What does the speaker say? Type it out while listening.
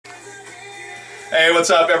Hey, what's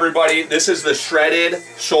up everybody? This is the shredded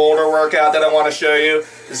shoulder workout that I want to show you.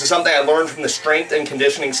 This is something I learned from the strength and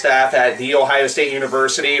conditioning staff at the Ohio State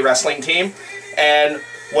University wrestling team. And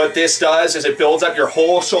what this does is it builds up your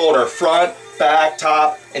whole shoulder, front, back,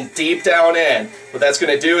 top, and deep down in. What that's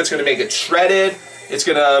going to do, it's going to make it shredded, it's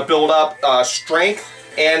going to build up strength,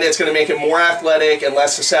 and it's going to make it more athletic and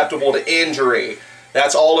less susceptible to injury.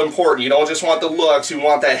 That's all important. You don't just want the looks, you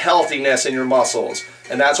want that healthiness in your muscles.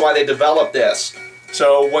 And that's why they developed this.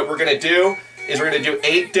 So what we're going to do is we're going to do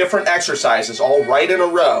 8 different exercises, all right in a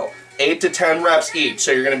row. 8 to 10 reps each.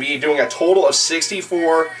 So you're going to be doing a total of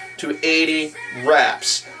 64 to 80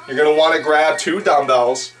 reps. You're going to want to grab 2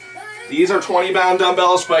 dumbbells. These are 20-pound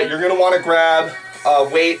dumbbells, but you're going to want to grab a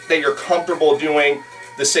weight that you're comfortable doing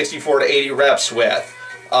the 64 to 80 reps with.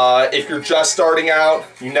 If you're just starting out,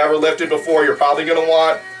 you never lifted before, you're probably going to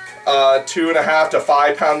want a 2.5 to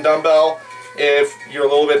 5 pound dumbbell. If you're a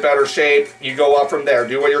little bit better shape, you go up from there.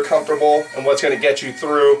 Do what you're comfortable and what's going to get you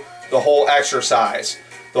through the whole exercise.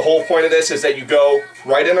 The whole point of this is that you go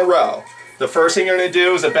right in a row. The first thing you're going to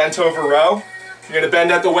do is a bent over row. You're going to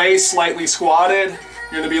bend at the waist, slightly squatted.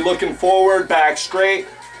 You're going to be looking forward, back straight.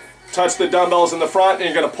 Touch the dumbbells in the front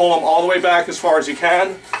and you're going to pull them all the way back as far as you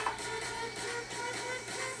can.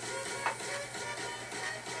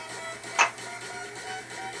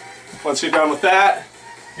 Once you're done with that,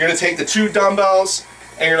 you're going to take the 2 dumbbells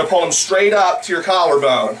and you're going to pull them straight up to your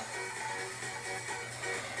collarbone.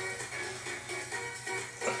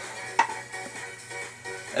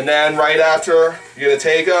 And then right after, you're going to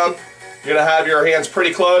take them, you're going to have your hands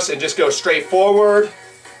pretty close and just go straight forward.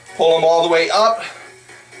 Pull them all the way up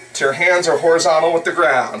till your hands are horizontal with the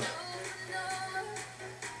ground.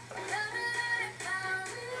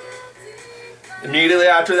 Immediately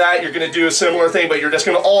after that, you're going to do a similar thing, but you're just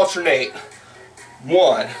going to alternate.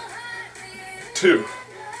 1, 2,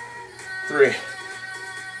 3.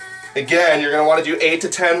 Again, you're going to want to do 8 to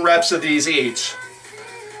 10 reps of these each.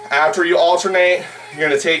 After you alternate, you're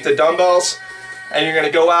going to take the dumbbells and you're going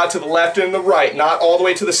to go out to the left and the right. Not all the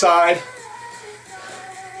way to the side,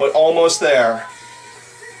 but almost there.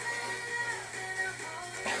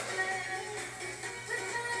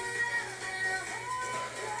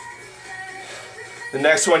 The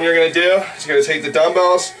next one you're going to do is you're going to take the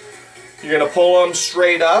dumbbells, you're going to pull them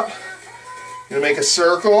straight up, you're going to make a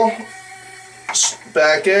circle,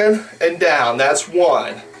 back in and down. That's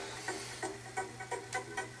 1.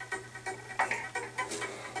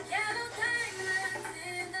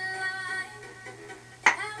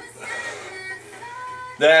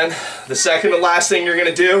 Then the second and last thing you're going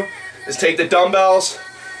to do is take the dumbbells,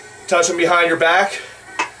 touch them behind your back,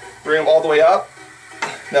 bring them all the way up.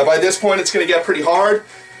 Now by this point it's going to get pretty hard,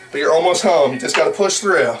 but you're almost home. You just got to push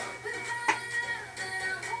through.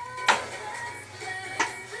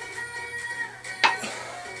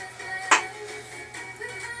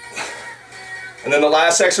 And then the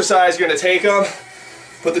last exercise, you're going to take them,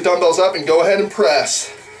 put the dumbbells up and go ahead and press.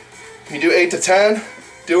 If you do 8 to 10,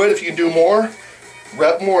 do it. If you can do more,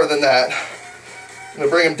 rep more than that. I'm going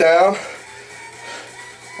to bring them down,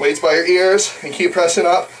 weights by your ears, and keep pressing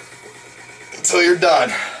up until you're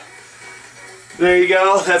done. There you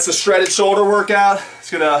go. That's the shredded shoulder workout. It's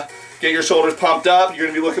going to get your shoulders pumped up. You're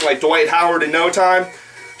going to be looking like Dwight Howard in no time.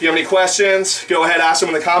 If you have any questions, go ahead, ask them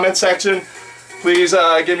in the comment section. Please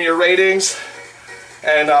give me your ratings,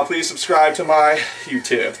 and please subscribe to my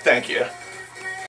YouTube. Thank you.